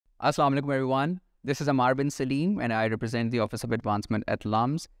Assalamu alaikum everyone. This is Amar bin Salim and I represent the Office of Advancement at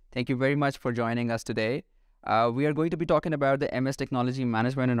LUMS. Thank you very much for joining us today. We are going to be talking about the MS Technology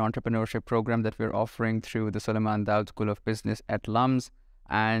Management and Entrepreneurship program that we're offering through the Suleiman Daud School of Business at LUMS.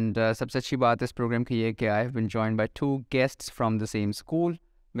 And sabse achhi baat is program ki ye ki I have been joined by two guests from the same school,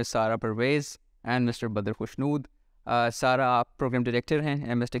 Ms. Pervez and Mr. Badar Khushnood. Sara, आप programme director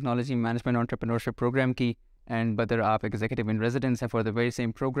हैं MS technology management entrepreneurship programme की, and बदर आप executive इन residence हैं for the very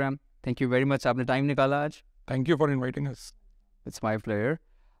same programme. Thank you very much, आपने time निकाला आज. Thank you for inviting us. It's my pleasure.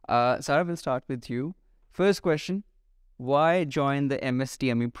 Sara, we'll start with you. First question, why join the MS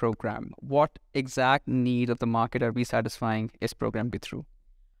TME program? What exact need of the market are we satisfying इस program के through?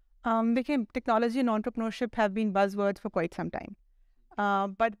 देखिए, technology and entrepreneurship have been buzzwords for quite some time.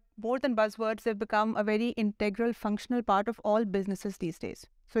 But more than buzzwords, they've become a very integral, functional part of all businesses these days.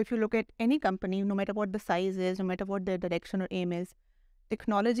 So if you look at any company, no matter what the size is, no matter what their direction or aim is,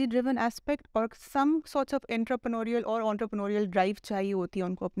 technology-driven aspect or some sorts of entrepreneurial drive चाहिए होती है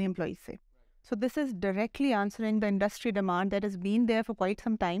उनको अपने employees से. So this is directly answering the industry demand that has been there for quite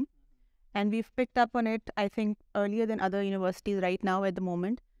some time. And we've picked up on it, I think, earlier than other universities right now at the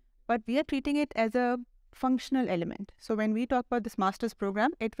moment. But we are treating it as a functional element. So when we talk about this master's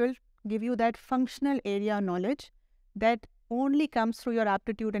program, it will give you that functional area knowledge that only comes through your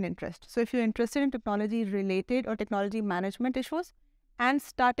aptitude and interest. So if you're interested in technology related or technology management issues and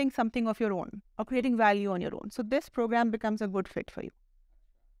starting something of your own or creating value on your own, so this program becomes a good fit for you.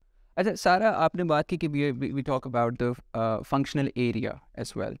 अच्छा सारा, आपने बात की कि we talk about the functional area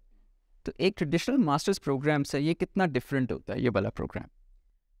as well. तो एक traditional masters programme से ये कितना डिफरेंट होता है ये वाला programme?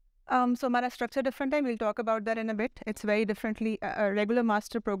 So our structure different time. We'll talk about that in a bit. It's very differently. Regular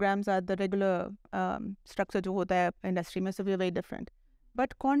master programs are the regular structure जो होता है industry में, so we are very different.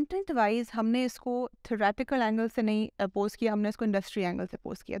 But content wise हमने इसको theoretical angle से नहीं pose किया, हमने इसको industry angle से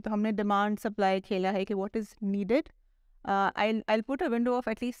pose किया. तो हमने demand supply खेला है कि what is needed. I'll put a window of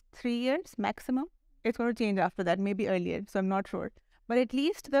at least 3 years maximum. It's going to change after that, maybe earlier. So I'm not sure. But at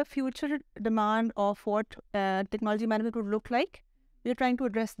least the future demand of what technology management would look like, we are trying to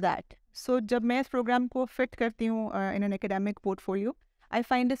address that. So जब मैं इस program को fit करती हूँ in an academic portfolio, I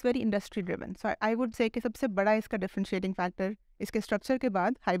find this very industry driven. So I would say कि सबसे बड़ा इसका differentiating factor इसके structure के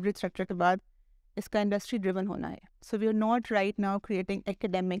बाद, hybrid structure के बाद, इसका industry driven होना है. So we are not right now creating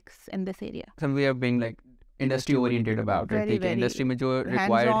academics in this area. So we are being like industry oriented about it. ठीक है, industry में जो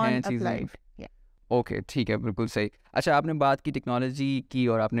required हैं चीज़ें. ओके, ठीक है, बिल्कुल सही. अच्छा, आपने बात की टेक्नोलॉजी की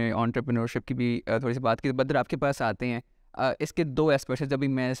और आपने एंटरप्रेन्योरशिप की भी थोड़ी सी बात की. बदर, आपके पास आते हैं इसके दो एस्पेक्ट्स. जब भी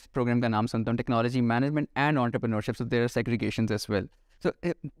मैं इस प्रोग्राम का नाम सुनता हूँ, technology management and entrepreneurship, so there are सेग्रीगेशंस as well. So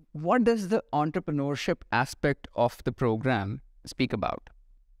what does the entrepreneurship aspect of the programme speak about?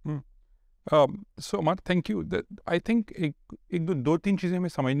 So Amar, thank you. I think एक दो तीन चीज़ें हमें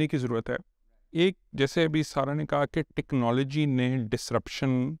समझने की ज़रूरत है. एक, जैसे अभी सारा ने कहा कि टेक्नोलॉजी ने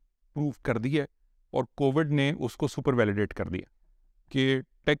डिसरप्शन प्रूव कर दी है और कोविड ने उसको सुपर वैलिडेट कर दिया कि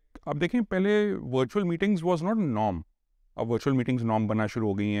टेक. अब देखें, पहले virtual meetings was not norm. अब वर्चुअल मीटिंग्स नॉर्म बनना शुरू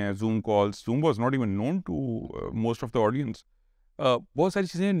हो गई हैं. Zoom calls, zoom was not even known to most of the audience. बहुत सारी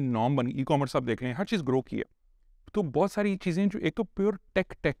चीज़ें नॉर्म बनी. ई कॉमर्स आप देख लें, हर चीज़ ग्रो की है. तो बहुत सारी चीज़ें जो एक तो प्योर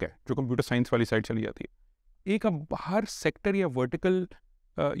टेक है जो कंप्यूटर साइंस वाली साइड चली जाती है. एक अब हर सेक्टर या वर्टिकल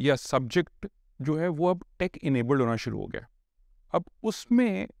या सब्जेक्ट जो है वो अब टेक इनेबल्ड होना शुरू हो गया. अब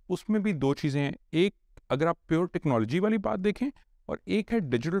उसमें भी दो चीज़ें हैं. एक, अगर आप प्योर टेक्नोलॉजी वाली बात देखें, और एक है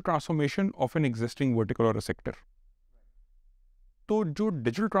digital transformation of an existing vertical और अ सेक्टर. तो जो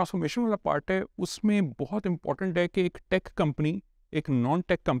डिजिटल ट्रांसफॉर्मेशन वाला पार्ट है उसमें बहुत इंपॉर्टेंट है कि एक टेक कंपनी, एक नॉन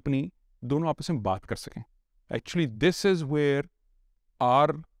टेक कंपनी, दोनों आपस में बात कर सकें. Actually this is where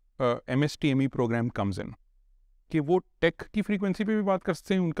are MS TME programme comes in, कि वो टेक की फ्रीक्वेंसी पे भी बात कर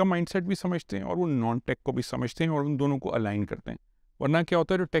सकते हैं, उनका माइंडसेट भी समझते हैं और वो नॉन टेक को भी समझते हैं और उन दोनों को अलाइन करते हैं. वरना क्या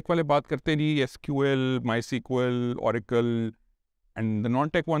होता है, जो टेक वाले बात करते हैं जी SQL, MySQL, Oracle, and the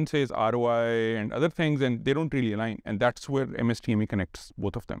non-tech one says ROI and other things, and they don't really align, and that's where MS TME connects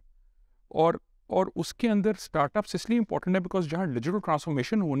both of them. और उसके अंदर स्टार्टअप्स इसलिए इंपॉर्टेंट है बिकॉज जहाँ डिजिटल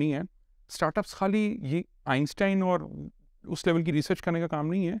ट्रांसफॉर्मेशन होनी है, startups खाली ये आइंस्टाइन और उस लेवल की रिसर्च करने का काम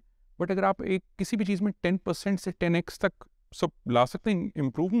नहीं है. बट अगर आप एक किसी भी चीज़ में 10% से 10x तक सब ला सकते हैं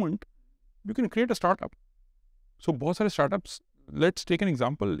improvement, you can create a startup. सो बहुत सारे startups, let's take an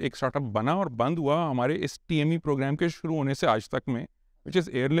example. एक स्टार्टअप बना और बंद हुआ हमारे इस TME प्रोग्राम के शुरू होने से आज तक में, which is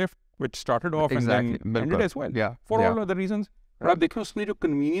Airlift, which started off and then ended as well, for all other reasons. और आप देखें उसने जो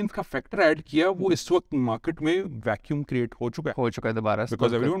कन्वीनियंस का फैक्टर ऐड किया, वो इस वक्त मार्केट में वैक्यूम क्रिएट हो चुका है दोबारा,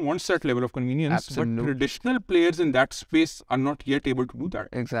 because everyone wants that level of convenience. But traditional players in that space are not yet able to do that.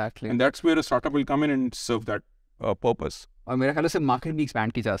 Exactly. And that's where a startup will come in and serve that purpose. और मेरे ख्याल से market भी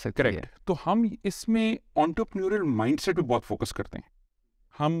expand की जा सकती है। Correct. तो हम इसमें एंटरप्रेन्योरियल माइंडसेट पे बहुत फोकस करते हैं।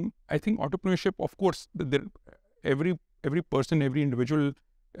 हम I think entrepreneurship of course every person, every individual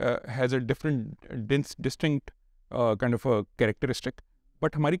has a different distinct kind of a characteristic,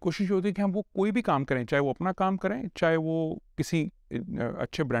 but हमारी कोशिश ये होती है कि हम वो कोई भी काम करें, चाहे वो अपना काम करें, चाहे वो किसी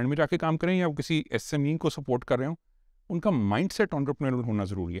अच्छे ब्रांड में जाके काम करें या वो किसी SME को सपोर्ट कर रहे हो, उनका माइंडसेट एंटरप्रेन्योरियल होना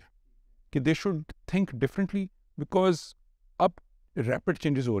ज़रूरी है कि they should think differently, because अब रैपिड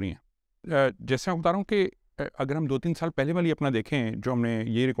चेंजेस हो रही हैं। जैसे मैं बता रहा हूँ कि अगर हम 2-3 साल पहले वाली अपना देखें, जो हमने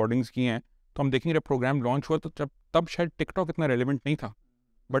ये रिकॉर्डिंग्स की हैं, तो हम देखेंगे जब प्रोग्राम लॉन्च हुआ तो तब शायद टिकटॉक इतना रेलिवेंट नहीं था,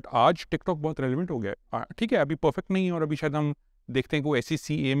 बट आज टिकटॉक बहुत रेलिवेंट हो गया है। ठीक है, अभी परफेक्ट नहीं है और अभी शायद हम देखते हैं कि वो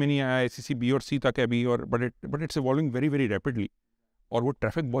SEC A में नहीं आया, SEC B और C तक है अभी, और but it's evolving very very rapidly, और वो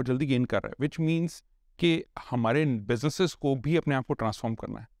ट्रैफिक बहुत जल्दी गेन कर रहा है, विच मीन्स कि हमारे बिजनेसेस को भी अपने आप को ट्रांसफॉर्म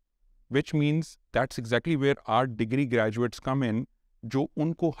करना है, which means that's exactly where are degree graduates कम इन, जो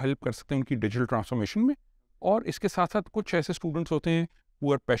उनको हेल्प कर सकते हैं उनकी डिजिटल ट्रांसफॉर्मेशन में। और इसके साथ साथ कुछ ऐसे स्टूडेंट्स होते हैं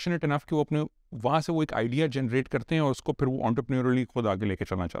वो आर पैशनेट इनफ कि वो अपने वहाँ से वो एक आइडिया जनरेट करते हैं और उसको फिर वो एंटरप्रेन्योरली खुद आगे लेके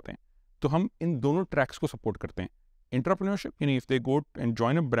चलना चाहते हैं। तो हम इन दोनों ट्रैक्स को सपोर्ट करते हैं। एंटरप्रेन्योरशिप यानी if they go and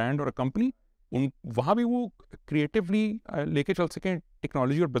join a brand और अ कंपनी, उन वहाँ भी वो क्रिएटिवली लेके चल सकें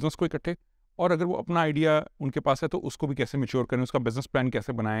टेक्नोलॉजी और बिजनेस को इकट्ठे, और अगर वो अपना आइडिया उनके पास है तो उसको भी कैसे मैच्योर करें, उसका बिजनेस प्लान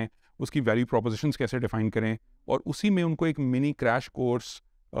कैसे बनाएं, उसकी वैल्यू प्रोपोजिशंस कैसे डिफाइन करें, और उसी में उनको एक mini crash course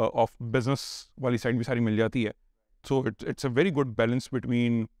of business वाली साइड भी सारी मिल जाती है। So it's a very good balance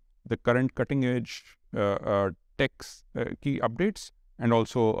between the current cutting edge techs key updates and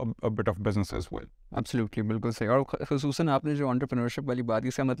also a bit of business as well. Absolutely, बिल्कुल सही। और ख़ुसूसन आपने जो entrepreneurship वाली बात की,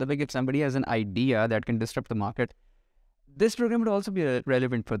 इसका मतलब है कि if somebody has an idea that can disrupt the market, this program would also be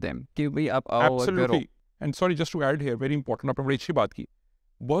relevant for them कि भाई आप आओ और करो। Absolutely. And sorry, just to add here, very important, आपने बड़ी अच्छी बात की।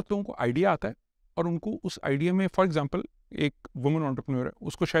 बहुत लोगों को आइडिया आता है और उनको उस आइडिया में, फॉर एग्जाम्पल एक वुमन एंटरप्रेन्योर है,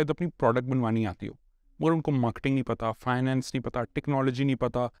 उसको शायद अपनी प्रोडक्ट बनवानी आती हो, मगर उनको मार्केटिंग नहीं पता, फाइनेंस नहीं पता, टेक्नोलॉजी नहीं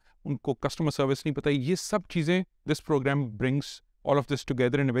पता, उनको कस्टमर सर्विस नहीं पता। ये सब चीज़ें this programme brings all of this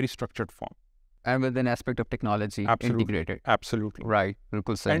together in a very structured form and with an aspect of technology integrated. Absolutely. Right,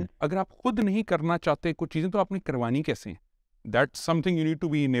 बिल्कुल सही। एंड अगर आप खुद नहीं करना चाहते कुछ चीज़ें तो आपने करवानी कैसे हैं? That's something you need to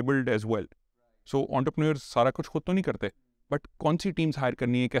be enabled as well. So entrepreneurs सारा कुछ खुद तो नहीं करते, बट कौन सी टीम्स हायर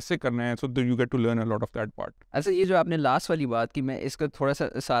करनी है, कैसे करना है, so you get to learn a lot of that part. अच्छा, ये जो आपने लास्ट वाली बात की, मैं इसका थोड़ा सा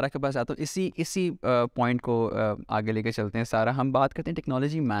सारा के पास आता हूँ, इसी पॉइंट को आगे लेके चलते हैं। सारा, हम बात करते हैं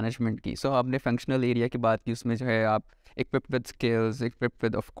टेक्नोलॉजी मैनेजमेंट की। सो आपने फंक्शनल एरिया की बात की, उसमें जो है आप equipped with skills, equipped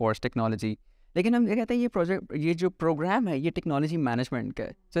with of course technology, लेकिन हम ये कहते हैं ये जो प्रोग्राम है ये टेक्नोलॉजी मैनेजमेंट का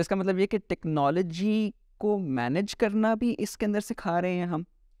है। तो इसका मतलब ये कि टेक्नोलॉजी को मैनेज करना भी इसके अंदर सिखा रहे हैं हम।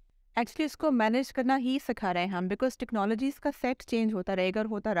 एक्चुअली इसको मैनेज करना ही सिखा रहे हैं हम, बिकॉज टेक्नोलॉजीज़ का सेट चेंज होता रहेगा और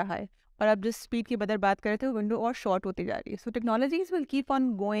होता रहा है, और अब जिस स्पीड की बदर बात कर रहे थे वो विंडो और शॉर्ट होती जा रही है। सो technologies will keep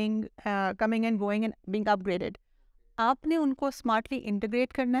on going, coming and going and being upgraded. आपने उनको स्मार्टली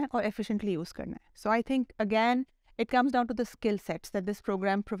इंटीग्रेट करना है और एफिशिएंटली यूज़ करना है। सो I think again it comes down to the skill sets that this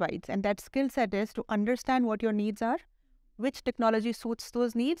program provides, and that skill set is to understand what your needs are, which technology suits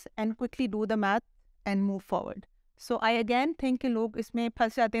those needs, and quickly do the math and move forward. So I again think कि लोग इसमें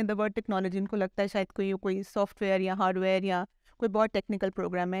फंस जाते हैं, the word technology, उनको लगता है शायद कोई सॉफ्टवेयर या हार्डवेयर या कोई बहुत टेक्निकल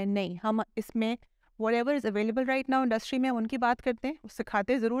प्रोग्राम है। नहीं, हम इसमें whatever is available right now industry में उनकी बात करते हैं,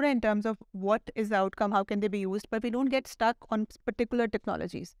 सिखाते ज़रूर हैं in terms of what is the outcome, how can they be used, but we don't get stuck on particular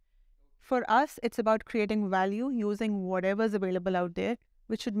technologies. For us, it's about creating value using whatever is available out there,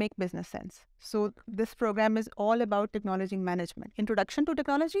 which should make business sense. So this program is all about technology management. Introduction to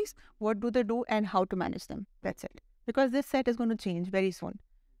technologies, what do they do and how to manage them. That's it. Because this set is going to change very soon.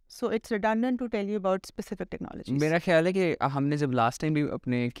 So it's redundant to tell you about specific technologies. मेरा ख्याल है कि हमने जब last time भी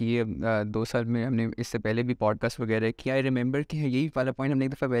अपने किए 2 साल में, हमने इससे पहले भी पॉडकास्ट वगैरह किया, आई रिमेंबर कि यही वाला पॉइंट हमने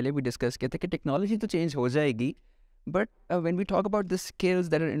एक दफ़ा पहले भी डिस्कस किया था कि टेक्नोलॉजी तो चेंज हो जाएगी, but when we talk about the skills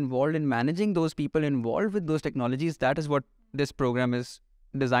that are involved in managing those people involved with those technologies, that is what this program is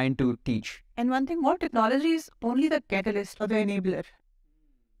designed to teach. And one thing more, technology is only the catalyst or the enabler.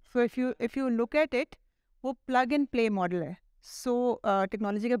 So if you look at it, वो plug and play model है. So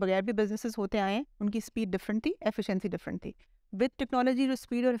technology के बगैर भी businesses होते आए हैं, उनकी speed different थी, efficiency different थी. With technology जो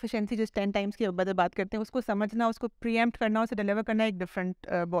speed और efficiency जिस 10 times की बात करते हैं, उसको समझना, उसको preempt करना, उसे deliver करना एक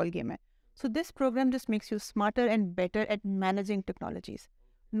different ball game है. So this program just makes you smarter and better at managing technologies.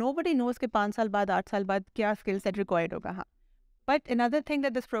 Nobody knows कि 5 साल बाद, 8 साल बाद क्या skill set required होगा। हाँ, but another thing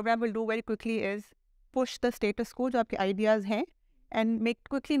that this program will do very quickly is push the status quo जो आपके ideas हैं, and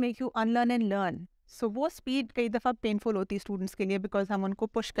quickly make you unlearn and learn. So वो speed कई दफ़ा painful होती है students के लिए, because हम उनको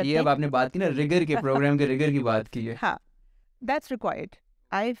push करते हैं। ये अब आपने बात की ना rigor के program के rigor की बात की है। हाँ, that's required.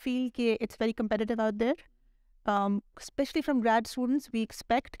 I feel कि it's very competitive out there. especially from grad students, we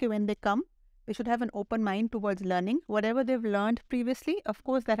expect that when they come, they should have an open mind towards learning. Whatever they've learned previously, of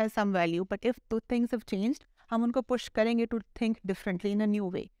course, that has some value. But if the things have changed, हम उनको push करेंगे to think differently in a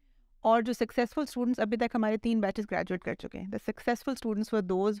new way. और जो successful students, अभी तक हमारे 3 batches graduate कर चुके हैं. The successful students were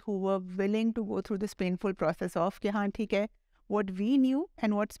those who were willing to go through this painful process of कि हाँ ठीक है, what we knew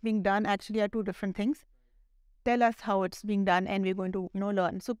and what's being done actually are 2 different things. Tell us how it's being done and we're going to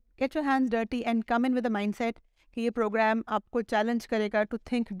learn. So get your hands dirty and come in with a mindset कि ये program आपको challenge करेगा to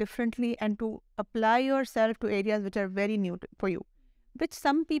think differently and to apply yourself to areas which are very new for you, which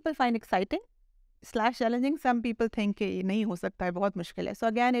some people find exciting / challenging. Some people think कि ये नहीं हो सकता है, बहुत मुश्किल है. So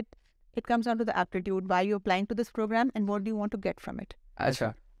again, it comes down to the aptitude, why you're applying to this program and what do you want to get from it.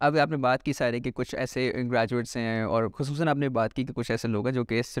 अच्छा, अब आपने बात की सारे कि कुछ ऐसे ग्रेजुएट्स हैं और खुसूसन आपने बात की कि कुछ ऐसे लोग हैं जो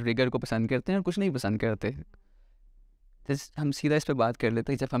कि इस रिगर को पसंद करते हैं और कुछ नहीं पसंद करते. हम सीधा इस पे बात कर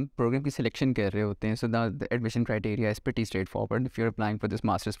लेते हैं. जब हम प्रोग्राम की सिलेक्शन कर रहे होते हैं, so the admission criteria is pretty straight forward. If you are applying for this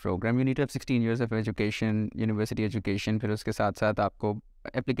masters programme, you need to have 16 years of education, university education. फिर उसके साथ साथ आपको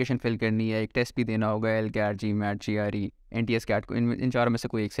एप्लीकेशन फिल करनी है, एक टेस्ट भी देना होगा, LCAT, GMAT, GRE, NTS CAT को. इन चारों में से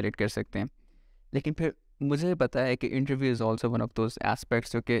कोई एक सेलेक्ट कर सकते हैं. लेकिन फिर मुझे पता है कि interview is also one of those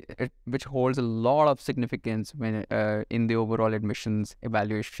aspects जो कि विच holds a lot of significance in the overall admissions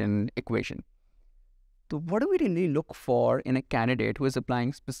evaluation equation. So what do we really look for in a candidate who is applying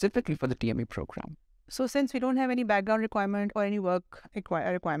specifically for the TME program? So since we don't have any background requirement or any work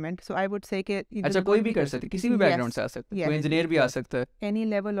requirement, so I would say कि अच्छा, कोई भी कर सकते, किसी भी background से आ सकता है, कोई engineer भी आ सकता है. Any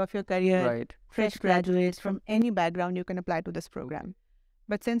level of your career, right? Fresh graduates from any background, you can apply to this program.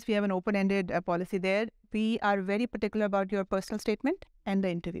 But since we have an open-ended policy there, we are very particular about your personal statement and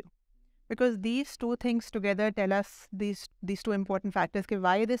the interview. Because these 2 things together tell us these 2 important factors, कि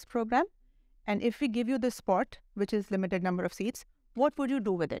why this program, and if we give you this spot, which is limited number of seats, what would you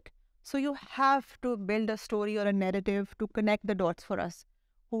do with it? So you have to build a story or a narrative to connect the dots for us.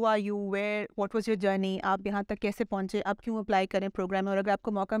 Who are you? Where? What was your journey? आप यहाँ तक कैसे पहुँचे? आप क्यों apply करें programme में? और अगर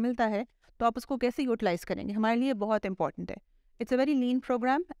आपको मौका मिलता है तो आप उसको कैसे यूटिलाइज करेंगे? हमारे लिए बहुत इंपॉर्टेंट है. It's a very lean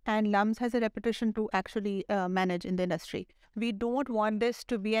program and LUMS has a reputation to actually manage in the industry. We don't want this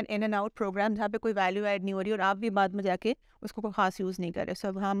to be an in and out program जहाँ पे कोई value add नहीं हो रही और आप भी बाद में जाके उसको कोई खास यूज़ नहीं कर रहे.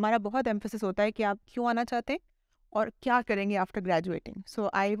 So हमारा बहुत emphasis होता है कि आप क्यों आना चाहते हैं और क्या करेंगे after graduating. So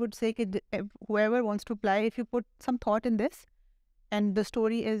I would say कि whoever wants to apply, if you put some thought in this and the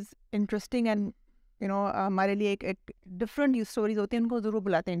story is interesting and हमारे लिए एक different stories होती हैं, उनको ज़रूर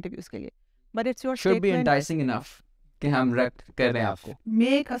बुलाते हैं interviews के लिए. But it's your should statement. be enticing enough कि हम rep कर रहे हैं आपको.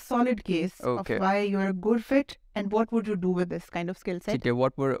 Make a solid case Okay. of why you're a good fit and what would you do with this kind of skill set. ठीक है,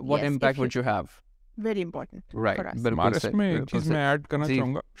 what Yes, impact if would you have? Very important Right. for us. बिल्कुल हमारे सही, इसमें एक बिल्कुल चीज़ मैं सही. ऐड करना जी,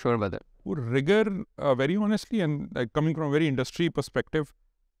 चाहूँगा. sure Badar. वो rigour very honestly and coming from very industry perspective,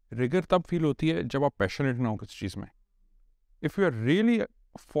 rigour तब फील होती है जब आप पैशनेट ना हो किसी चीज़ में. If you are really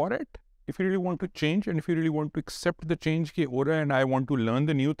for it, if you really want to change and if you really want to accept the change की हो रहा है and I want to learn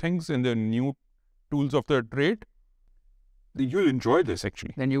the new things in the new tools of the trade, you'll enjoy this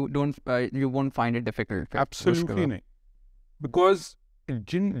actually. Then you won't find it difficult. Absolutely नहीं. Because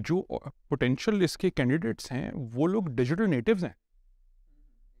जो potential इसके candidates हैं वो लोग digital natives हैं.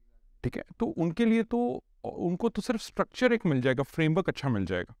 ठीक है, तो उनके लिए तो उनको तो सिर्फ structure एक मिल जाएगा, framework अच्छा मिल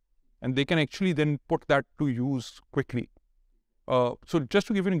जाएगा, and they can actually then put that to use quickly. So just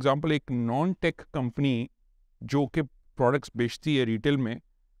to give you an example, एक non-tech company जो कि products बेचती है retail में,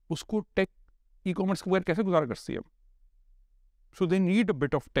 उसको tech e-commerce के बगैर कैसे गुजारा करती है? So they need a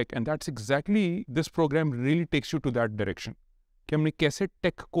bit of tech, and that's exactly this program really takes you to that direction. कि हमने कैसे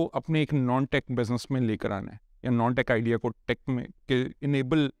tech को अपने एक non-tech business में लेकर आना है, या non-tech idea को tech में के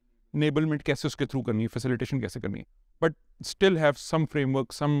enablement कैसे उसके through करनी है, facilitation कैसे करनी है, but still have some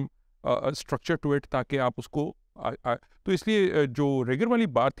framework, some structure to it ताकि आप उसको तो इसलिए जो regular वाली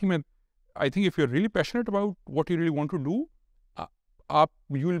बात थी, मैं I think if you're really passionate about what you really want to do,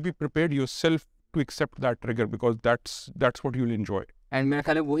 you will be prepared yourself to accept that trigger because that's what you'll enjoy. And मेरा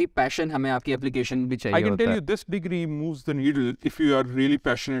ख्याल है वही passion हमें आपकी application भी चाहिए I can होता tell है. you this degree moves the needle if you are really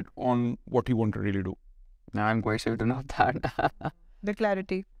passionate on what you want to really do. Now I'm quite sure to know that. The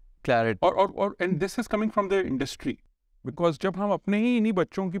clarity. Clarity. And this is coming from the industry because जब हम अपने ही इन्हीं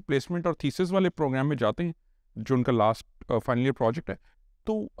बच्चों की placement और thesis वाले program में जाते हैं जो उनका last final year project है,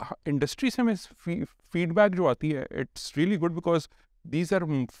 तो industry से हमें feedback जो आती है, it's really good because these are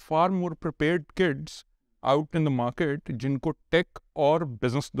far more prepared kids out in the market जिनको tech और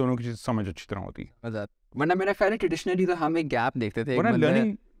business दोनों की चीज़ समझ अच्छी तरह होती है. वरना मेरा ख्याल है ट्रेडिशनली तो हम एक गैप देखते थे. वरना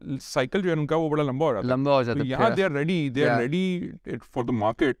लर्निंग साइकिल जो है उनका वो बड़ा लंबा हो रहा था. यहाँ they are ready for the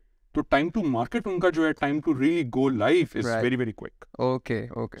market. तो टाइम टू मार्केट उनका जो है, time to really go live is very very quick. Okay.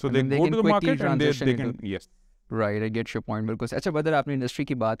 So they go to the market and they can yes. Right, I get your point. बिल्कुल. अच्छा बदर, आपने industry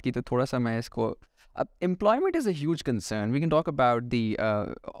की बात की तो थोड़ा सा मैं इसको, अब employment is a huge concern. We can talk about the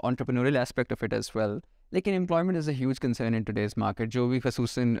entrepreneurial aspect of it as well. लेकिन employment is a huge concern in today's market. जो भी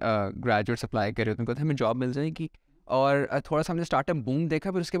खसूसन graduates apply कर रहे होते हैं, उनको हमें जॉब मिल जाएगी. और थोड़ा सा हमने स्टार्टअप बूम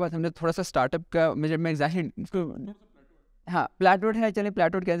देखा, फिर उसके बाद हमने थोड़ा सा स्टार्टअप का मैं एग्जैक्टली, हाँ प्लेटफॉर्म है, चलें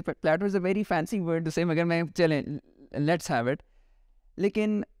प्लेटफॉर्म क्या, platform is a very fancy word the same, अगर मैं चलें लेट्स हैव इट.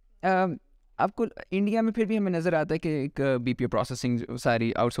 लेकिन आपको इंडिया में फिर भी हमें नज़र आता है कि एक बीपीओ प्रोसेसिंग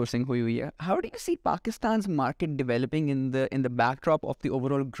सारी आउटसोर्सिंग हुई है. How do you see Pakistan market developing in the backdrop of the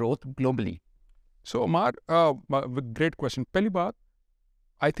overall growth globally? So Amar, great question. पहली बात,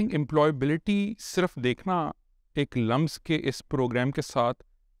 आई थिंक एम्प्लॉयबिलिटी सिर्फ देखना एक लम्स के इस प्रोग्राम के साथ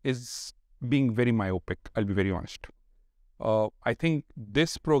is being very myopic. I will be very honest. I think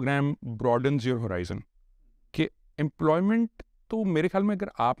this programme broadens your horizon. कि एम्प्लॉयमेंट तो मेरे ख्याल में, अगर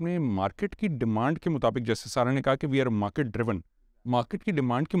आपने मार्केट की डिमांड के मुताबिक, जैसे सारा ने कहा कि we are market driven, market की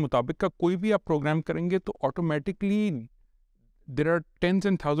डिमांड के मुताबिक का कोई भी आप प्रोग्राम करेंगे तो automatically there are tense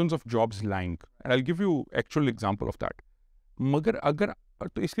and thousands of jobs lying. And I will give you actual example of that. मगर अगर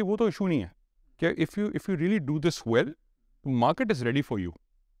तो इसलिए वो तो इशू नहीं है कि if you really do this well, market is ready for you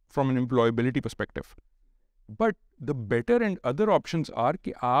from N employability perspective. But the better and other options are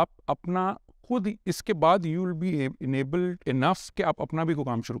कि आप अपना खुद, इसके बाद you will be enabled enough कि आप अपना भी कोई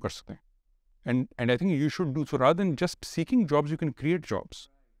काम शुरू कर सकते हैं. And I think you should do so rather than just seeking jobs, you can create jobs.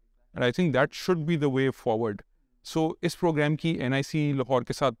 And I think that should be the way forward. सो इस प्रोग्राम की NIC लाहौर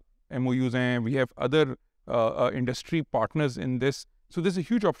के साथ MOUs हैं. We have other industry partners in this. So this is a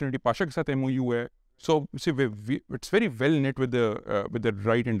huge opportunity. Pasha के साथ MOU है. So it's very well net with the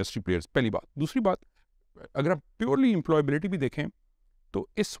right industry players. पहली बात. दूसरी बात, अगर आप प्योरली एम्प्लॉयबिलिटी भी देखें तो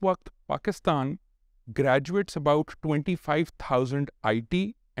इस वक्त Pakistan graduates about 25,000 IT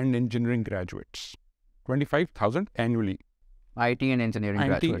and engineering graduates, 25,000 annually. IT and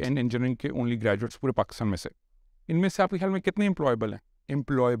engineering IT and engineering के ओनली ग्रेजुएट्स पूरे पाकिस्तान में से. इनमें से आपके ख्याल में कितने एम्प्लॉयबल हैं?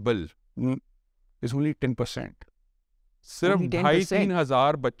 Employable is only 10%. सिर्फ 2,500-3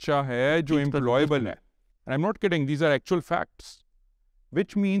 हज़ार बच्चा है जो एम्प्लॉयबल है. I am not kidding, these are actual facts.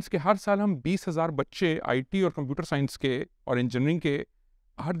 Which means कि हर साल हम 20,000 बच्चे IT और कंप्यूटर साइंस के और इंजीनियरिंग के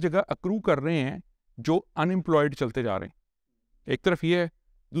हर जगह अक्रू कर रहे हैं जो अनएम्प्लॉयड चलते जा रहे हैं. एक तरफ ये है.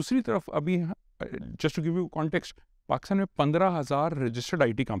 दूसरी तरफ अभी just to give you context, Pakistan में 15,000 रजिस्टर्ड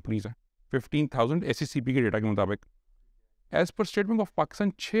IT कंपनीज हैं, 15,000 SECP के डेटा के मुताबिक. As per state bank of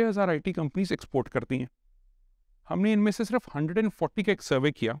Pakistan 6,000 IT companies export करती हैं. हमने इनमें से सिर्फ 140 का एक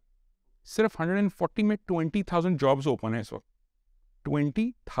सर्वे किया. सिर्फ 140 में 20,000 जॉब्स ओपन है इस वक्त.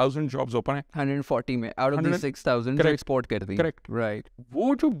 20,000 जॉब्स ओपन है 140 में आउट ऑफ द 6,000 जो एक्सपोर्ट करती हैं. Correct, right.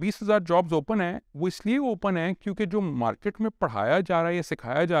 वो जो 20,000 जॉब्स ओपन है वो इसलिए ओपन है क्योंकि जो मार्केट में पढ़ाया जा रहा है या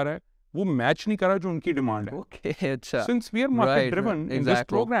सिखाया जा रहा है वो मैच नहीं कर रहा जो उनकी डिमांड है. ओके, अच्छा. Since we are market driven in this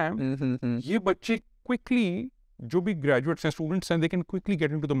programme, ये बच्चे क्विकली, जो भी ग्रेजुएट्स हैं, स्टूडेंट्स हैं, they can quickly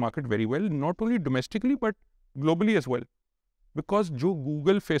get into the market very well, not only domestically but globally as well. Because जो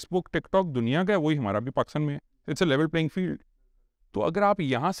गूगल, फेसबुक, टिकटॉक दुनिया का है वही हमारा भी पाकिस्तान में है. It's a level playing field. तो अगर आप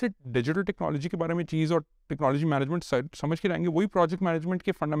यहाँ से डिजिटल टेक्नोलॉजी के बारे में चीज़ और टेक्नोलॉजी मैनेजमेंट समझ के रहेंगे, वही प्रोजेक्ट मैनेजमेंट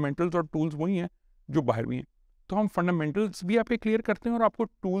के फंडामेंटल्स और टूल्स वही हैं जो बाहर भी हैं. तो हम फंडामेंटल्स भी आपके क्लियर करते हैं और आपको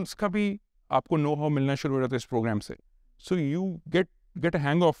टूल्स का भी आपको नो हाउ मिलना शुरू हो जाता है इस प्रोग्राम से. So you get a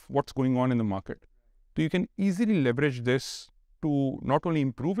hang of what's going on in the market. तो you can easily leverage this to not only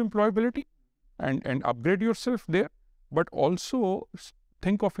improve employability and upgrade your self there, but also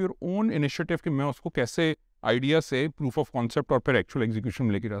think of your own initiative कि मैं उसको कैसे idea से proof of concept और फिर actual execution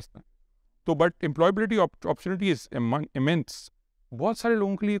में लेके रास्ता है. तो but employability opportunity is immense. बहुत सारे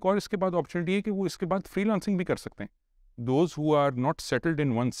लोगों के लिए एक और इसके बाद अपॉर्चुनिटी है कि वो इसके बाद फ्रीलांसिंग भी कर सकते हैं. Those who are not settled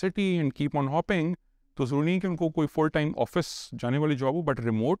in one city and keep on hopping, तो ज़रूरी नहीं कि उनको कोई फुल टाइम ऑफिस जाने वाली जॉब हो, बट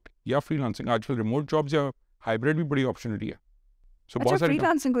रिमोट या फ्रीलांसिंग. आजकल रिमोट जॉब्स या हाइब्रिड भी बड़ी अपॉर्चुनिटी है. सो बहुत सारी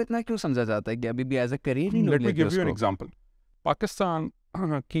फ्रीलांसिंग को इतना क्यों समझा जाता है कि अभी भी एज अ करियर नहीं? Let me give you an example. Pakistan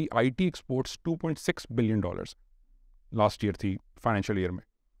की IT exports $2.6 billion last year थी, फाइनेंशियल ईयर में,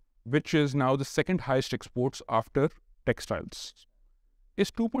 which is now the second heist exports after textiles.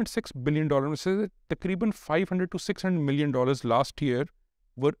 इस $2.6 बिलियन में से तकरीबन $500 to $600 million last year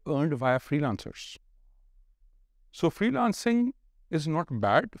were earned via freelancers. So freelancing is not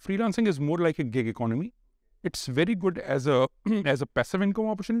bad. Freelancing is more like a gig economy. It's very good as a passive income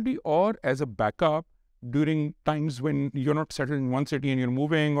opportunity or as a backup during times when you're not settled in one city and you're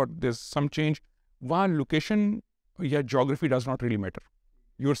moving or there's some change. वहाँ location या geography does not really matter.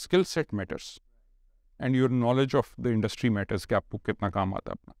 Your skill set matters and your knowledge of the industry matters कि आपको कितना काम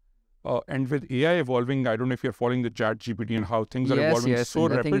आता है अपना. and with AI evolving, I don't know if you're following the chat GPT and how things are Yes, evolving yes, so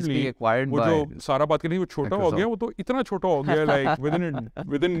and I think it's rapidly. being acquired वो by जो सारा बात करें वो छोटा हो गया, वो तो इतना छोटा हो गया, like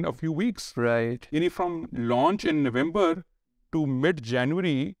within a few weeks. right. यानी from launch in November to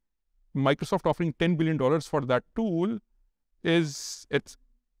mid-January, Microsoft offering $10 billion for that tool it's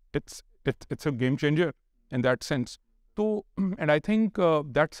a game changer in that sense. So, and I think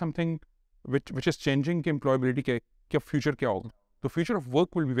that's something which is changing कि employability के future क्या होगा. The future of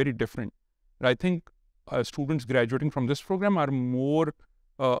work will be very different. And I think students graduating from this program are more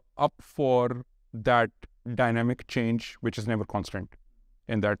up for that dynamic change, which is never constant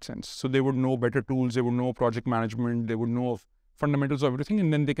in that sense. So they would know better tools, they would know project management, they would know fundamentals of everything,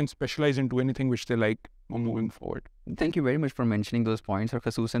 and then they can specialize into anything which they like moving forward. Thank you very much for mentioning those points, और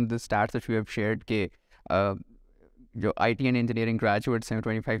खसूसन the stats that you have shared के जो IT and engineering graduates हैं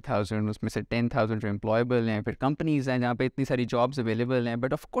 25,000, उसमें से 10,000 जो employable हैं, फिर companies हैं जहाँ पे इतनी सारी jobs available हैं,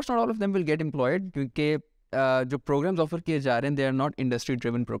 but of course not all of them will get employed क्योंकि जो programs offer किए जा रहे हैं they are not industry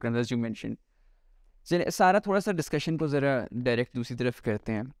driven programs as you mentioned. सारा थोड़ा सा discussion को ज़रा direct दूसरी तरफ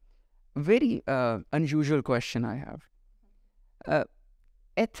करते हैं. Very unusual question I have.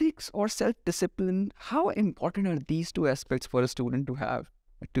 Ethics or self-discipline, how important are these two aspects for a student to have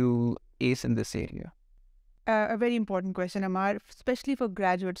to ace in this area? A very important question, Amar, especially for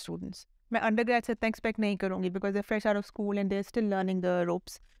graduate students. मैं undergrad से इतना expect नहीं करूँगी because they're fresh out of school and they're still learning the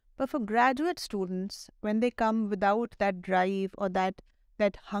ropes. But for graduate students, when they come without that drive or that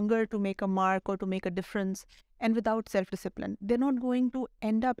hunger to make a mark or to make a difference and without self-discipline, they're not going to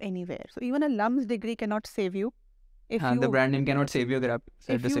end up anywhere. So even a LUMS degree cannot save you. The brand name cannot save you अगर आप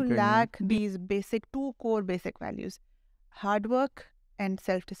self-discipline. If you lack these two core basic values, hard work and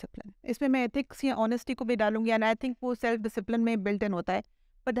self-discipline. इसमें मैं ethics या honesty को भी डालूंगी, and I think वो self-discipline में built in होता है.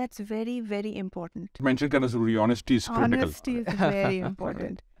 But that's very, very important. Mention करना ज़रूरी, honesty is critical. Honesty is very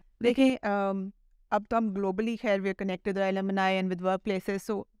important. देखिए, अब तो हम globally खैर we are connected with alumni and with workplaces,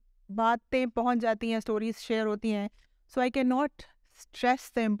 so बातें पहुंच जाती हैं, stories share होती हैं. So I cannot stress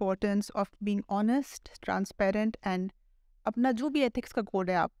the importance of being honest, transparent and अपना जो भी ethics का code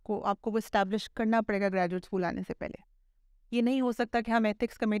है आपको वो establish करना पड़ेगा graduate school आने से पहले. ये नहीं हो सकता कि हम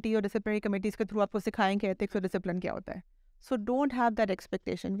ethics committee और disciplinary committees के through आपको सिखाएं कि ethics और discipline क्या होता है. So don't have that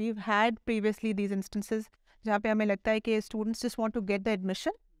expectation. We've had previously these instances जहाँ पे हमें लगता है कि students just want to get the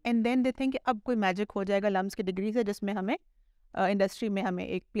admission and then they think अब कोई magic हो जाएगा LUMS की degree से जिसमें हमें industry में हमें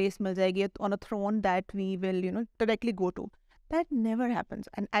एक place मिल जाएगी on a throne that we will directly go to. That never happens.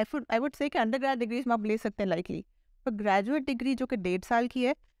 And I would say कि undergrad degrees में आप ले सकते हैं likely. पर graduate degree जो कि 1.5 साल की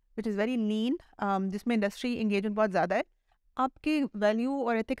है, which is very lean, जिसमें industry engagement बहुत ज़्यादा है, आपके value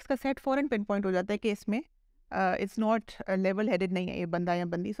और ethics का set फौरन pinpoint हो जाता है कि इसमें it's not level headed नहीं है ये बंदा या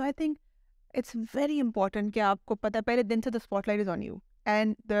बंदी. So I think it's very important कि आपको पता है पहले दिन से the spotlight is on you.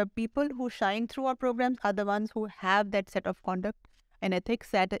 And the people who shine through our programs are the ones who have that set of conduct and ethics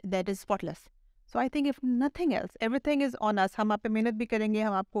that is spotless. So I think if nothing else, everything is on us. हम आप पे मेहनत भी करेंगे,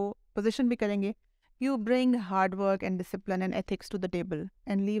 हम आपको position भी करेंगे. You bring hard work and discipline and ethics to the table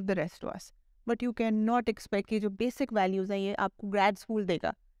and leave the rest to us. But you cannot expect कि जो basic values हैं ये आपको grad school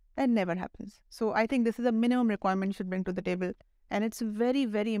देगा. That never happens. So I think this is a minimum requirement you should bring to the table. And it's very,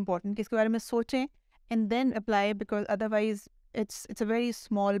 very important कि इसके बारे में सोचें and then apply because otherwise it's a very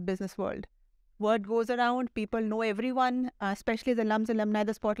small business world. Word goes around, people know everyone, especially as a LUMS alumni,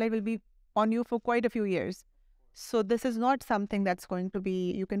 the spotlight will be on you for quite a few years. So this is not something that's going to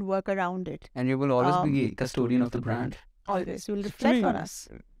be, you can work around it. And you will always be custodian of the brand. Always. You will reflect on us.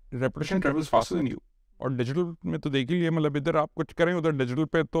 Reputation travels faster than you. और digital में तो देख ही लिया, मतलब इधर आप कुछ करें उधर डिजिटल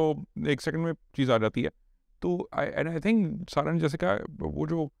पे तो 1 सेकंड में चीज़ आ जाती है. तो आई थिंक सारा ने जैसे कहा वो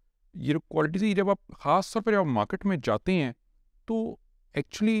जो ये क्वालिटी से जब आप खास तौर पर जब मार्केट में जाते हैं तो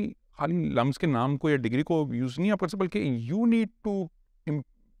एक्चुअली खाली लम्स के नाम को या डिग्री को यूज़ नहीं आप कर सकते, बल्कि you need to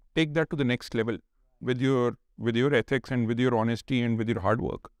take that to the next level with your ethics and with your honesty and with your hard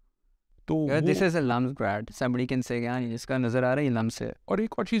work. तो this is a LUMS grad. Somebody can say हाँ इसका नज़र आ रहा है ये LUMS है. और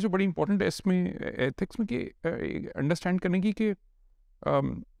एक और चीज़ जो बड़ी इंपॉर्टेंट है इसमें एथिक्स में कि अंडरस्टैंड करने की कि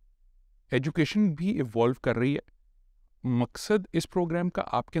एजुकेशन भी इवॉल्व कर रही है. मकसद इस प्रोग्राम का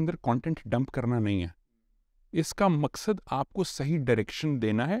आपके अंदर कंटेंट डंप करना नहीं है. इसका मकसद आपको सही डायरेक्शन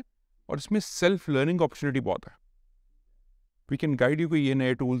देना है और इसमें सेल्फ लर्निंग अपॉर्चुनिटी बहुत है. वी कैन गाइड यू कि ये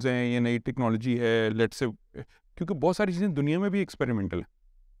नए टूल्स हैं, ये नई टेक्नोलॉजी है, लेट्स से, क्योंकि बहुत सारी चीज़ें दुनिया में भी एक्सपेरिमेंटल है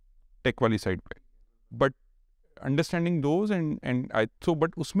टेक वाली साइड पे, but understanding those and I so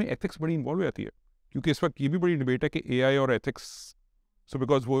but उसमें एथिक्स बड़ी इन्वॉल्व हो जाती है क्योंकि इस वक्त ये भी बड़ी डिबेट है कि एआई और एथिक्स, सो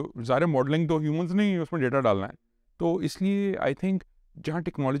बिकॉज वो ज़ाहिर मॉडलिंग तो ह्यूमंस नहीं, उसमें डेटा डालना है, तो इसलिए आई थिंक जहाँ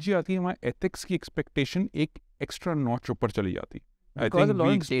टेक्नोलॉजी आती है वहाँ एथिक्स की एक्सपेक्टेशन एक एक्स्ट्रा नॉच ऊपर चली जाती है. I Because a think lot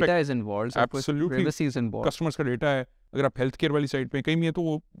we of data expect is involved, so absolutely privacy is involved. Customers का डेटा है, अगर आप हेल्थ केयर वाली साइड पे कहीं भी है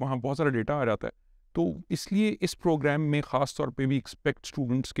तो वहाँ बहुत सारा डेटा आ जाता है। तो इसलिए इस प्रोग्राम में ख़ास तौर पे भी एक्सपेक्ट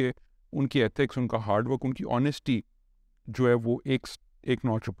स्टूडेंट्स के उनकी एथिक्स, उनका हार्ड वर्क, उनकी ऑनेस्टी जो है वो एक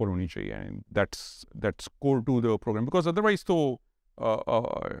नॉच ऊपर होनी चाहिए। And that's core to the programme, because otherwise तो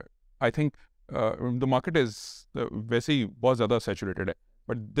I think the market is वैसे ही बहुत ज़्यादा सैचुरेटेड है,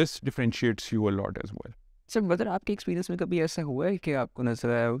 but this differentiates you a lot as well. Sir बदर, आपके एक्सपीरियंस में कभी ऐसा हुआ है कि आपको नजर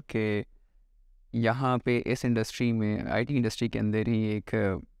आया हो कि यहाँ पे इस इंडस्ट्री में, आईटी इंडस्ट्री के अंदर ही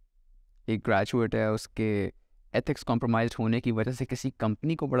एक ग्रेजुएट है, उसके एथिक्स कॉम्प्रोमाइज होने की वजह से किसी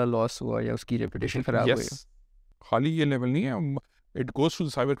कंपनी को बड़ा लॉस हुआ या उसकी रेपुटेशन खराब हुई? Yes, खाली ये लेवल नहीं है, it goes to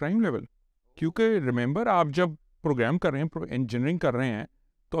cyber crime level. क्योंकि रिमेंबर, आप जब प्रोग्राम कर रहे हैं, इंजीनियरिंग कर रहे हैं,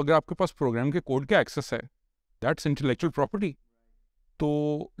 तो अगर आपके पास प्रोग्राम के कोड का एक्सेस है, दैट्स इंटेलेक्चुअल प्रॉपर्टी। तो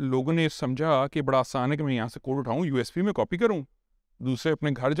लोगों ने समझा कि बड़ा आसान है कि मैं यहाँ से कोड उठाऊँ, यूएसपी में कॉपी करूँ, दूसरे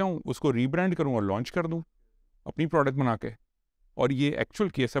अपने घर जाऊँ, उसको रीब्रांड करूँ और लॉन्च कर दूँ अपनी प्रोडक्ट बना के। और ये एक्चुअल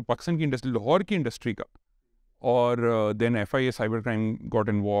केस है पाकिस्तान की इंडस्ट्री, लाहौर की इंडस्ट्री का। और then FIA cyber crime got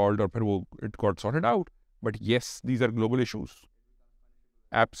involve और फिर वो it got sorted out. But yes, these are global issues,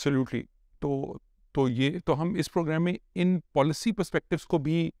 absolutely. तो हम इस प्रोग्राम में इन पॉलिसी पर्सपेक्टिव्स को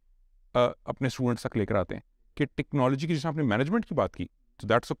भी अपने स्टूडेंट्स तक लेकर आते हैं कि टेक्नोलॉजी की, जैसे आपने मैनेजमेंट की बात की, तो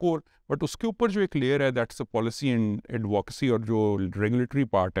दैट्स अ कोर, बट उसके ऊपर जो एक लेयर है, that's a policy and advocacy, और जो रेगुलेटरी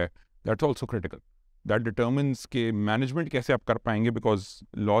पार्ट है, that's also critical. That determines के मैनेजमेंट कैसे आप कर पाएंगे, बिकॉज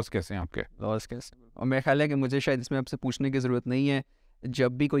लॉज कैसे हैं आपके। लॉस कैसे? और मेरा ख्याल है कि मुझे शायद इसमें आपसे पूछने की ज़रूरत नहीं है,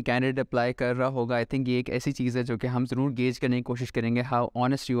 जब भी कोई कैंडिडेट अप्लाई कर रहा होगा, आई थिंक ये एक ऐसी चीज़ है जो कि हम ज़रूर गेज करने की कोशिश करेंगे, how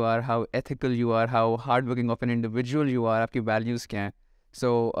honest you are, how ethical you are, how hard working of an individual you are, आपकी वैल्यूज़ क्या हैं। सो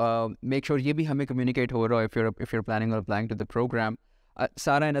मेक श्योर ये भी हमें कम्युनिकेट हो रहा है if you're planning or applying to the program.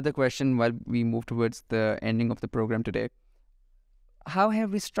 Sarah, another question while we move towards the ending of the program today. How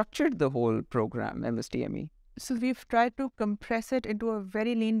have we structured the whole program, MS TME? So we've tried to compress it into a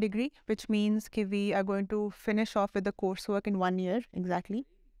very lean degree, which means that we are going to finish off with the coursework in 1 year exactly.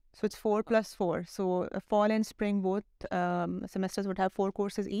 So it's 4 plus 4. So fall and spring, both semesters would have 4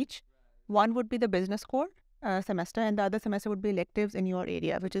 courses each. One would be the business core semester, and the other semester would be electives in your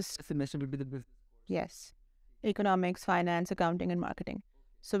area, which is... Semester will be the business. Yes. Economics, finance, accounting, and marketing.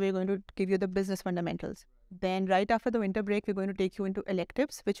 So we're going to give you the business fundamentals. Then right after the winter break, we're going to take you into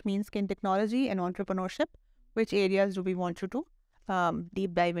electives, which means in technology and entrepreneurship, which areas do we want you to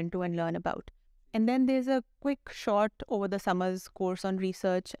deep dive into and learn about. And then there's a quick short over the summers course on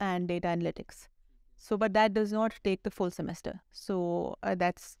research and data analytics. So, but that does not take the full semester. So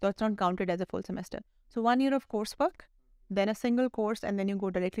that's not counted as a full semester. So 1 year of coursework, then a single course, and then you go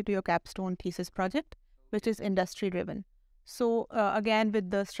directly to your capstone thesis project, which is industry driven. So again, with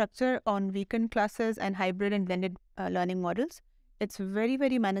the structure on weekend classes and hybrid and blended learning models, it's very,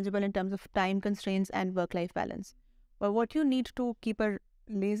 very manageable in terms of time constraints and work-life balance. But what you need to keep a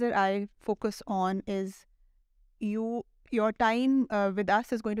laser eye focus on is your time with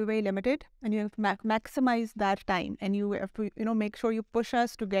us is going to be very limited, and you have to maximize that time, and you have to make sure you push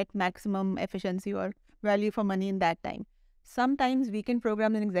us to get maximum efficiency or value for money in that time. Sometimes weekend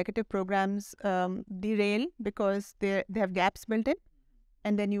programs and executive programs derail because they have gaps built in,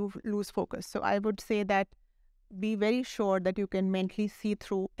 and then you lose focus. So I would say that be very sure that you can mentally see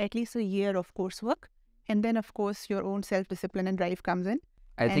through at least a year of coursework, and then of course your own self-discipline and drive comes in.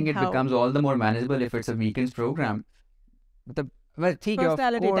 I think it becomes all the more manageable if it's a weekends program. Well, ठीक है,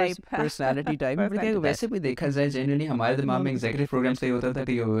 Personality of course, type. personality type. Personality type. वैसे भी देखा जाए generally हमारे दिमाग में executive program से ये होता था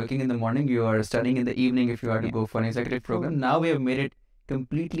कि you're working in the morning, you are studying in the evening if you are to go for an executive program. Now we have made it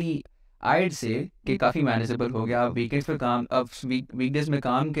completely, I'd say कि काफ़ी manageable हो गया. आप weekends पे काम, अब weekdays में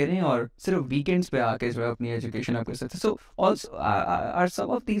काम करें और सिर्फ weekends पे आके जो है अपनी education आप कर सकते हैं. So also are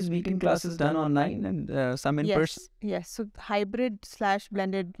some of these weekend classes done online and some in person? Yes. So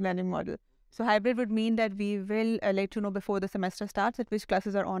hybrid/blended learning model. So hybrid would mean that we will let you know before the semester starts at which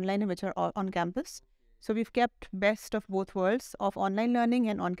classes are online and which are on campus. So we've kept best of both worlds of online learning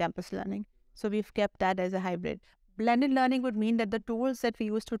and on-campus learning. So we've kept that as a hybrid. Blended learning would mean that the tools that we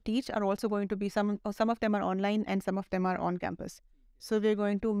use to teach are also going to be some of them are online and some of them are on campus. So we're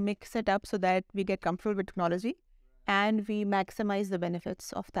going to mix it up so that we get comfortable with technology and we maximize the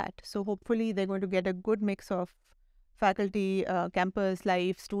benefits of that. So hopefully they're going to get a good mix of faculty, campus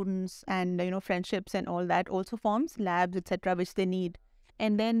life, students, and friendships and all that. Also forms labs, etc., which they need,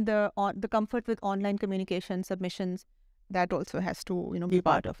 and then the comfort with online communication, submissions, that also has to be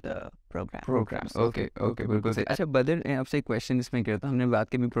part of the program. Okay, बिल्कुल सही. अच्छा बदर, आपसे एक question इसमें करता हूं. हमने बात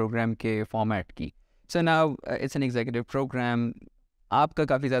की भी प्रोग्राम के फॉर्मेट की. So now it's an executive program. आपका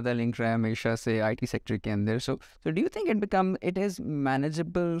काफ़ी ज़्यादा लिंक रहा है हमेशा से IT सेक्टर के अंदर. So do you think it is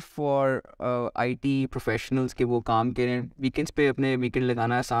manageable for IT professionals कि वो काम करें वीकेंड्स पे अपने वीकेंड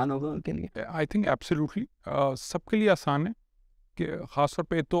लगाना आसान होगा उनके लिए? आई थिंक एब्सोल्युटली सबके लिए आसान है कि ख़ासतौर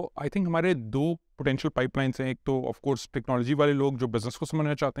पे तो आई थिंक हमारे दो पोटेंशियल पाइपलाइंस हैं. एक तो ऑफ कोर्स टेक्नोलॉजी वाले लोग जो बिज़नेस को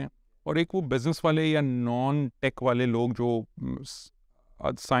समझना चाहते हैं, और एक वो बिज़नेस वाले या नॉन टेक वाले लोग जो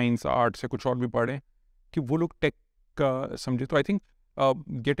साइंस आर्ट्स या कुछ और भी पढ़ें कि वो लोग टेक का समझे. तो I think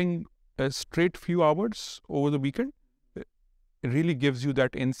getting a straight few hours over the weekend really gives you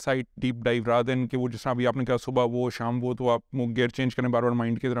that insight deep dive rather than कि वो जिस तरह अभी आपने कहा सुबह वो शाम वो, तो आप वो गेयर चेंज करने बार बार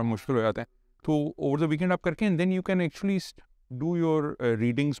माइंड की तरह मुश्किल हो जाता है. तो over the weekend आप करके and then you can actually do your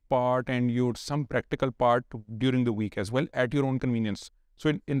readings part and your some practical part during the week as well at your own convenience.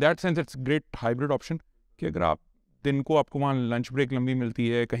 So in that sense it's a great hybrid option कि अगर आप दिन को आपको वहाँ lunch break लंबी मिलती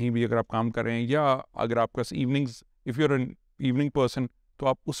है कहीं भी अगर आप काम कर रहे हैं, या अगर आपका evenings if your an evening person तो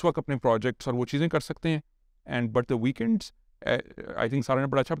आप उस वक्त अपने प्रोजेक्ट्स और वो चीज़ें कर सकते हैं. And but the weekends I think सारा ने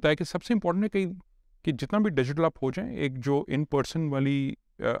बड़ा अच्छा बताया कि सबसे इंपॉर्टेंट है कि जितना भी डिजिटल आप हो जाएं, एक जो इन पर्सन वाली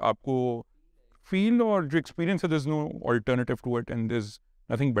आपको फील और जो एक्सपीरियंस है, there is no alternative to it and there is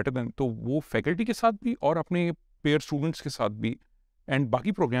nothing better than. तो वो फैकल्टी के साथ भी और अपने पेयर स्टूडेंट्स के साथ भी एंड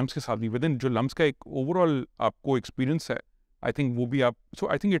बाकी प्रोग्राम्स के साथ भी विद इन जो लम्स का एक ओवरऑल आपको एक्सपीरियंस है, आई थिंक वो भी आप. सो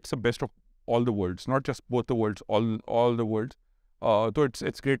I think it's the best of all the worlds, not just both the worlds, all the worlds. So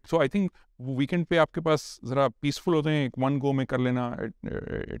it's great. So I think weekend पे आपके पास ज़रा peaceful होते हैं, one go में कर लेना.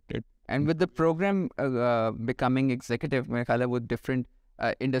 And with the program becoming executive, मेरे ख्याल है वो different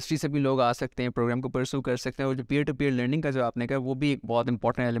इंडस्ट्री से भी लोग आ सकते हैं, प्रोग्राम को परस्यू कर सकते हैं, और जो peer to peer learning का जो आपने कहा वो भी एक बहुत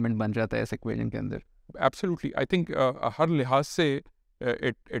इंपॉर्टेंट एलिमेंट बन जाता है इस इक्वेशन के अंदर. Absolutely. I think हर लिहाज से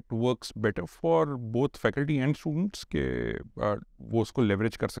it works better for both faculty and students के वो उसको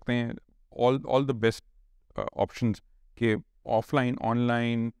leverage कर सकते हैं. all the best options के ऑफलाइन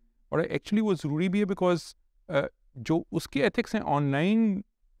ऑनलाइन, और एक्चुअली वो ज़रूरी भी है बिकॉज जो उसके एथिक्स हैं ऑनलाइन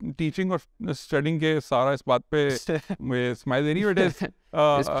टीचिंग और स्टडिंग के सारा इस बात पे स्माइल दे रही है.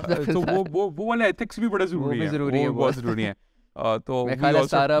 तो वो वाले एथिक्स भी बड़े ज़रूरी है, वो बहुत ज़रूरी है. तो मैं ख्याल है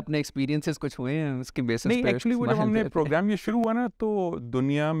सारा अपने एक्सपीरियंसेस कुछ हुए हैं उसके बेसिस पे. नहीं, एक्चुअली वो जब हमने प्रोग्राम ये शुरू हुआ ना तो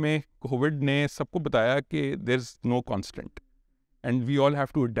दुनिया में कोविड ने सबको बताया कि there is no constant and we all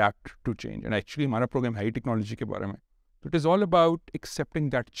have to adapt to change. And actually हमारा program है technology के बारे में. So it is all about accepting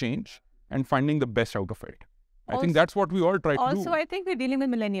that change and finding the best out of it. I think that's what we all try to do. Also, I think we're dealing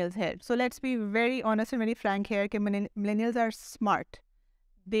with millennials here. So let's be very honest and very frank here. Millennials are smart.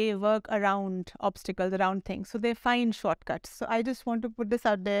 They work around obstacles, around things. So they find shortcuts. So I just want to put this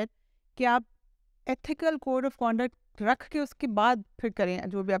out there कि आप ethical code of conduct रख के उसके बाद फिर करें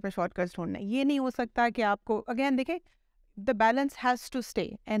जो भी आपने shortcuts ढूंढना है. ये नहीं हो सकता कि आपको again देखें, the balance has to stay,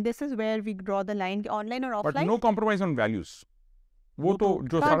 and this is where we draw the line online or offline. But no compromise on values. वो तो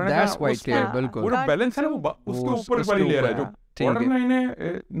जो सारा ने that's quite clear. बिल्कुल. वो जो balance है ना वो उसके ऊपर वाली लेयर है जो border line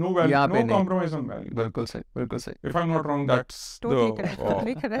है. No value, no compromise on value. बिल्कुल सही, बिल्कुल सही. If I'm not wrong, that's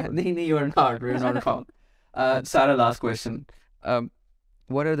totally correct. नहीं, you're not. We're not wrong. Sarah, last question.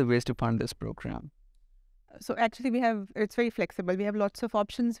 What are the ways to fund this program? So actually it's very flexible. We have lots of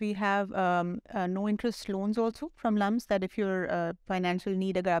options. We have no interest loans also from LUMS that if your financial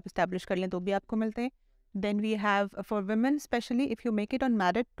need अगर आप establish कर लें तो भी आपको मिलते हैं. Then we have for women especially, if you make it on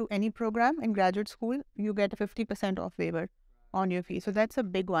merit to any program in graduate school, you get a 50% off waiver on your fee. So that's a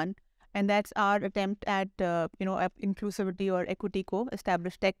big one. And that's our attempt at inclusivity or equity को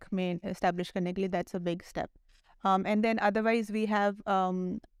establish tech में establish करने के लिए. That's a big step. And then otherwise we have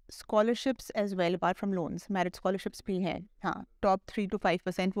scholarships as well apart from loans. Merit scholarships भी हैं. हाँ, top 3 to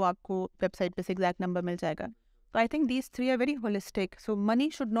 5% वो आपको website पे से exact number मिल जाएगा. So I think these three are very holistic. So money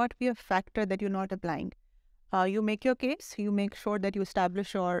should not be a factor that you're not applying. You make your case, you make sure that you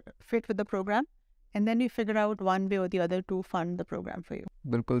establish your fit with the program, and then you figure out one way or the other to fund the program for you.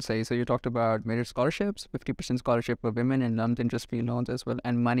 बिल्कुल सही. So you talked about merit scholarships, 50% scholarship for women, and LUMS interest-free loans as well.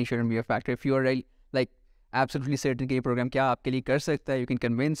 And money shouldn't be a factor. If you are like absolutely certain कि ये program क्या आपके लिए कर सकता है, you can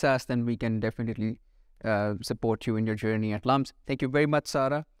convince us, then we can definitely support you in your journey at LUMS. Thank you very much,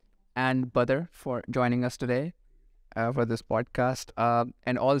 Sarah and Badar, for joining us today for this podcast.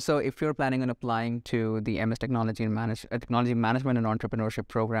 And also, if you're planning on applying to the MS Technology Management and Entrepreneurship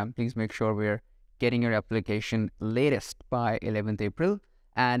program, please make sure we're getting your application latest by 11th April.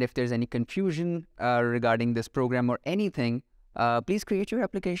 And if there's any confusion regarding this program or anything, please create your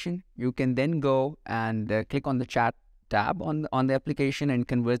application. You can then go and click on the chat tab on the application and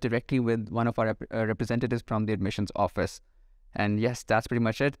converse directly with one of our representatives from the admissions office. And yes, that's pretty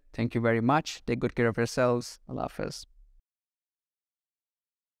much it. Thank you very much. Take good care of yourselves. Allah Hafiz.